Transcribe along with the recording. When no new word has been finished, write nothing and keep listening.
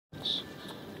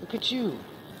Look at you.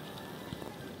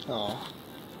 Oh.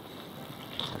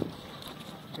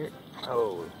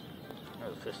 Oh.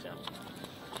 There's a fish jump.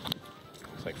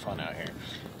 It's like fun out here.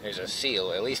 There's a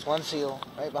seal, at least one seal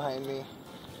right behind me.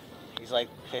 He's like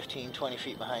 15, 20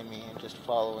 feet behind me and just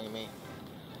following me.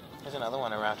 There's another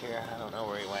one around here. I don't know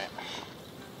where he went.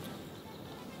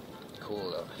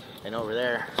 Cool though. And over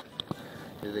there,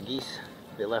 there's the geese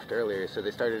they left earlier. So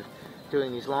they started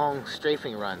doing these long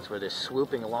strafing runs where they're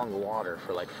swooping along the water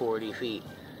for like 40 feet.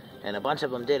 And a bunch of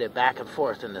them did it back and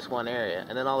forth in this one area.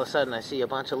 And then all of a sudden I see a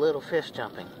bunch of little fish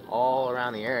jumping all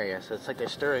around the area. So it's like they're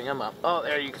stirring them up. Oh,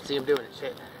 there you can see them doing it.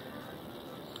 Shit.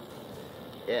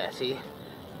 Yeah, see?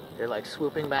 They're like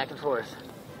swooping back and forth.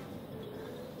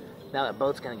 Now that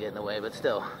boat's gonna get in the way, but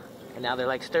still. And now they're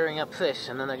like stirring up fish,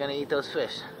 and then they're gonna eat those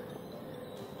fish.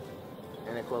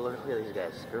 And then, well, look at these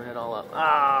guys, screwing it all up.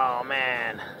 Oh,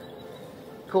 man.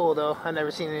 Cool, though. I've never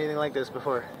seen anything like this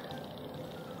before.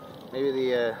 Maybe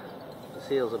the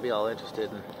seals will be all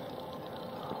interested in...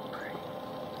 Oh, pretty.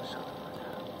 Something like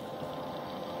that.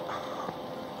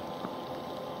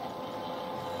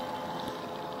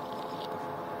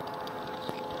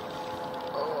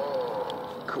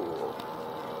 Oh, cool.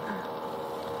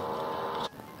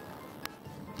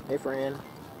 Hey, friend.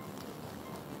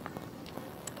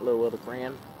 Hello, other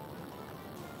friend.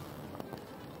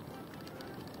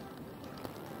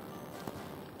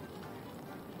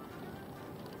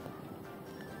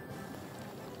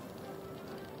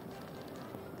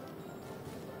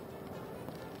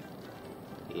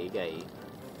 Hey, guy.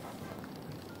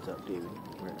 What's up, dude?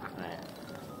 Alright.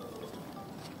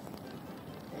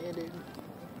 Hey, dude.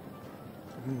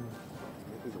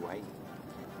 He's white.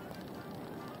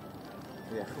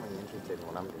 He's definitely interested in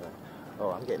what I'm doing.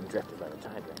 Oh, I'm getting drifted by the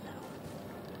tide right now.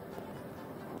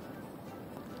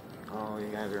 Oh, you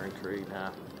guys are intrigued,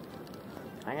 huh?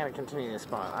 I gotta continue this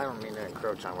spot. I don't mean to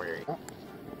encroach on where you're eating.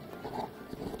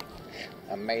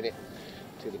 I made it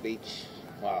to the beach.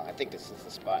 Well, I think this is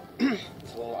the spot.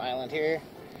 This little island here.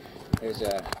 There's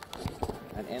an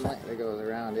inlet that goes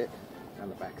around it on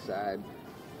the back side.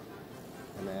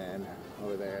 And then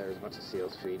over there's a bunch of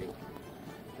seals feeding.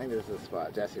 I think this is the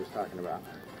spot Jesse was talking about.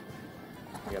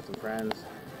 I got some friends.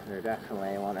 They're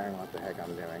definitely wondering what the heck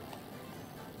I'm doing.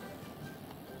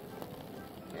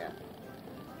 Yeah.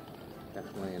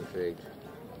 Definitely intrigued.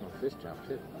 Oh, fish jump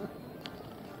too. Huh.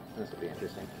 This will be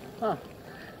interesting. Huh. I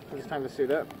think it's time to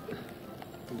suit up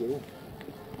and get in.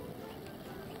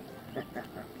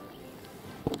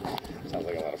 Sounds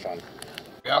like a lot of fun.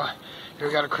 Yeah, here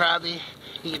we got a crabby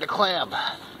eating a clam.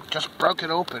 Just broke it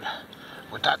open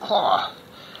with that claw.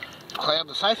 Clam,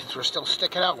 the siphons were still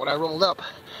sticking out when I rolled up.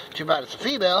 Too bad it's a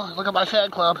female. Look at my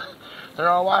fan club. They're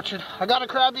all watching. I got a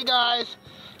crabby, guys.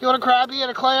 You want a crabby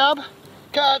and a clam?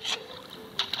 Catch.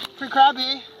 Free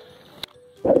crabby.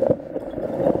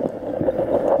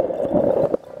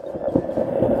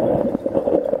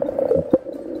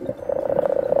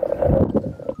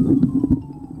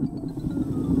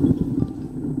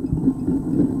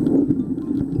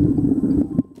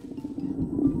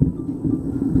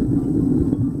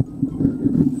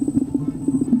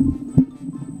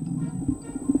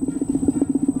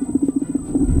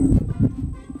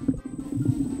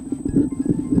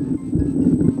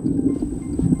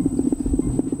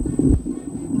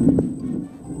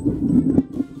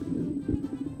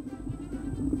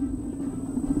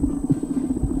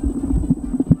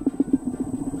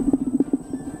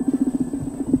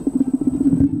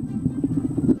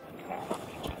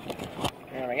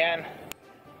 Again,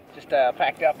 just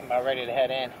packed up and about ready to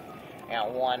head in. I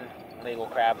got one legal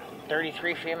crab,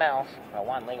 33 females,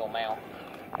 one legal male.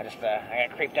 I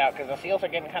got creeped out because the seals are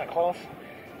getting kind of close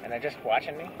and they're just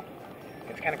watching me.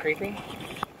 It's kind of creepy.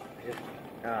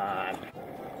 They're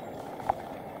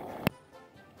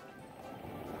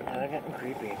getting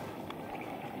creepy.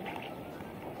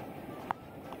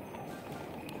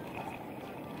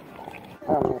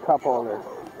 A couple of this.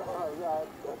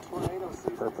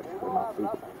 Perfect for my feet.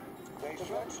 I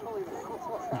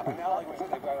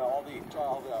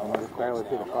just barely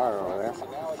see the fire over there.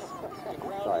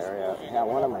 Sorry, yeah,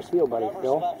 one of my seal buddies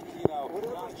still.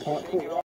 Can't see.